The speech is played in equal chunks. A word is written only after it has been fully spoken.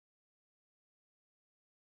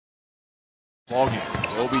Ball game.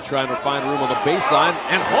 Roby trying to find room on the baseline,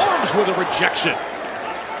 and Haarms with a rejection.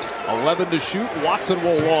 11 to shoot. Watson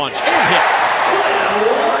will launch and hit.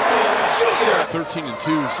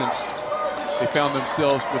 13-2 since they found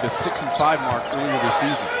themselves with a 6-5 mark earlier this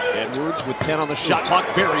season. Edwards with 10 on the shot clock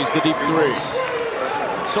buries the deep three.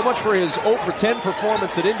 So much for his 0 for 10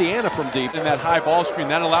 performance at Indiana from deep. In that high ball screen,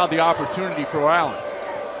 that allowed the opportunity for Allen.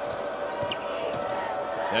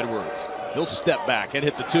 Edwards, he'll step back and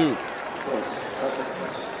hit the two. I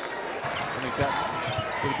think that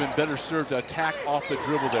would have been better served to attack off the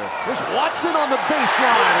dribble there. There's Watson on the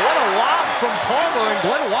baseline. What a lob from Palmer, and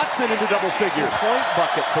Glenn Watson into double figure. Point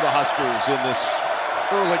bucket for the Huskers in this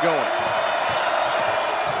early going.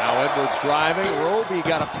 Now Edwards driving. Roby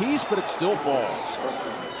got a piece, but it still falls.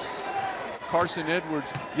 Carson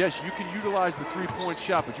Edwards, yes, you can utilize the three-point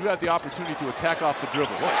shot, but you have the opportunity to attack off the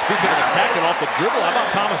dribble. Well, speaking of attacking off the dribble, how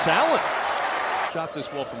about Thomas Allen? Shot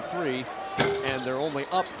this well from three, and they're only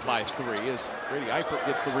up by 3 as Grady Eifert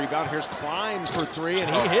gets the rebound. Here's Klein for 3,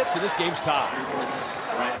 and he hits, and this game's tied.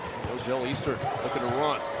 No Joe Easter looking to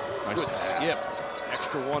run. Good skip.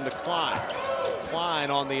 Extra one to Klein.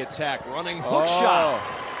 Klein on the attack, running hook shot.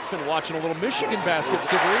 He's been watching a little Michigan basketball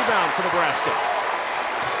rebound for Nebraska.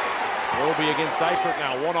 Roby against Eifert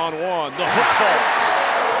now, one-on-one. The hook falls.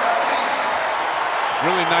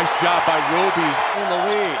 Really nice job by Roby. In the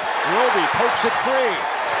lead. Roby pokes it free.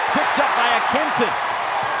 Picked up by Akinton.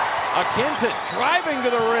 Akinton driving to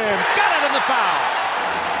the rim. Got it in the foul.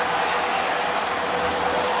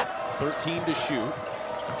 13 to shoot.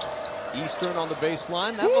 Eastern on the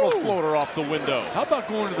baseline. That little floater off the window. How about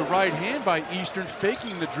going to the right hand by Eastern,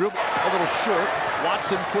 faking the dribble? A little short.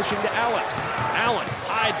 Watson pushing to Allen. Allen,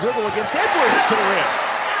 high dribble against Edwards to the rim.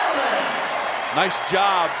 Nice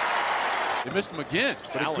job. They missed him again.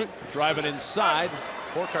 But Allen driving inside.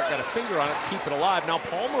 Borkart got a finger on it to keep it alive. Now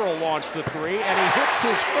Palmer will launch for 3, and he hits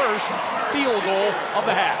his first field goal of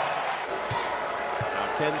the half.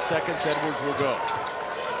 Now 10 seconds, Edwards will go.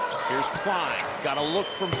 Here's Klein. Got a look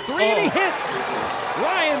from 3, and he hits!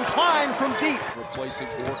 Ryan Klein from deep. Replacing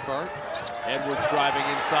Borkart. Edwards driving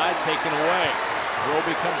inside, taken away.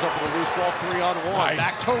 Roby comes up with a loose ball, 3-on-1. Nice.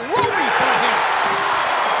 Back to Roby for him.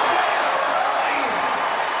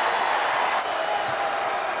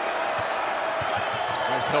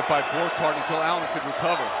 Nice help by Borkart until Allen could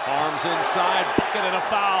recover. Haarms inside, bucket and a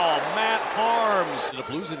foul. Matt Haarms. The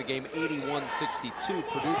Blues in the game 81-62.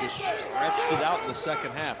 Purdue just stretched it out in the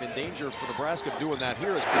second half. In danger for Nebraska doing that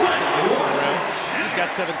here as Watson goes to the rim. He's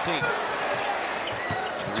got 17.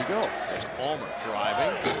 Here we go. There's Palmer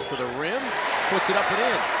driving, gets to the rim, puts it up and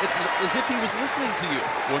in. It's as if he was listening to you.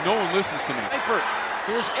 Well, no one listens to me. Eifert.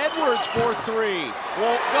 Here's Edwards for 3.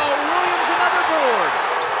 Won't go. Williams another board.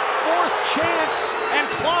 4th chance, and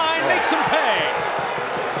Klein makes him pay.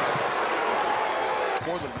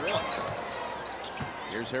 More than one.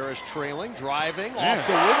 Here's Harris trailing, driving off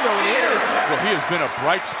the window and in. Well, he has been a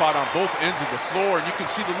bright spot on both ends of the floor, and you can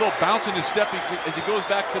see the little bounce in his step as he goes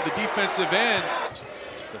back to the defensive end.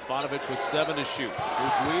 Stefanovic with 7 to shoot.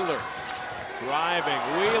 Here's Wheeler driving.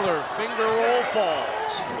 Wheeler, finger roll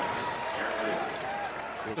falls.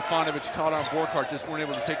 Stefanovic caught on Borkart, just weren't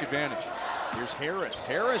able to take advantage. Here's Harris.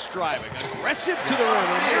 Harris driving, aggressive to the rim.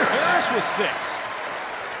 And here Harris with 6.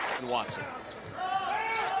 And Watson.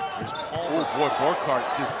 Here's Palmer. Oh boy, Borkart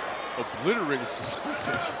just obliterated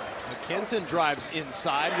Stefanovic. Akinton drives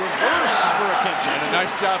inside, reverse for Akinton. And a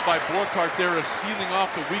nice job by Borkart there of sealing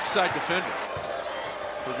off the weak side defender.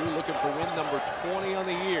 Purdue looking for win number 20 on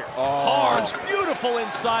the year. Haarms, beautiful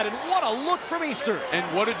inside, and what a look from Eastern. And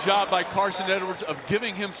what a job by Carson Edwards of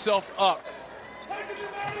giving himself up.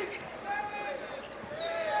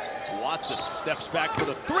 Watson steps back for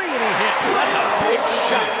the 3, and he hits. That's a big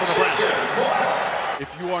shot for Nebraska.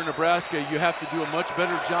 If you are Nebraska, you have to do a much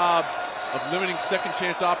better job of limiting second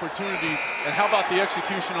chance opportunities. And how about the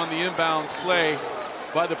execution on the inbounds play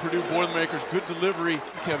by the Purdue Boilermakers? Good delivery.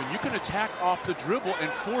 Kevin, you can attack off the dribble and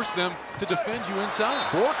force them to defend you inside.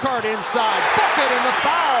 Borkart inside, bucket and the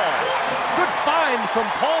foul. Good find from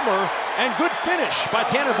Palmer and good finish by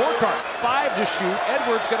Tanner Borkart. 5 to shoot.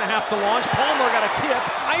 Edwards going to have to launch. Palmer got a tip.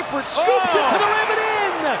 Eifert scoops it to the rim and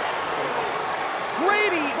in.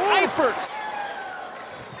 Grady Eifert. 1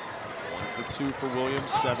 for 2 for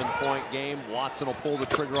Williams. 7-point game. Watson will pull the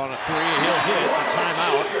trigger on a 3 and he'll hit a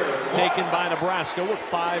timeout taken by Nebraska with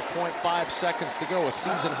 5.5 seconds to go. A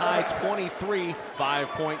season high 23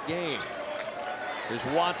 5-point game. Here's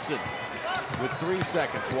Watson with 3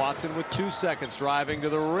 seconds. Watson with 2 seconds driving to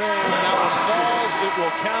the rim. That one falls. It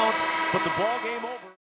will count, but the ball game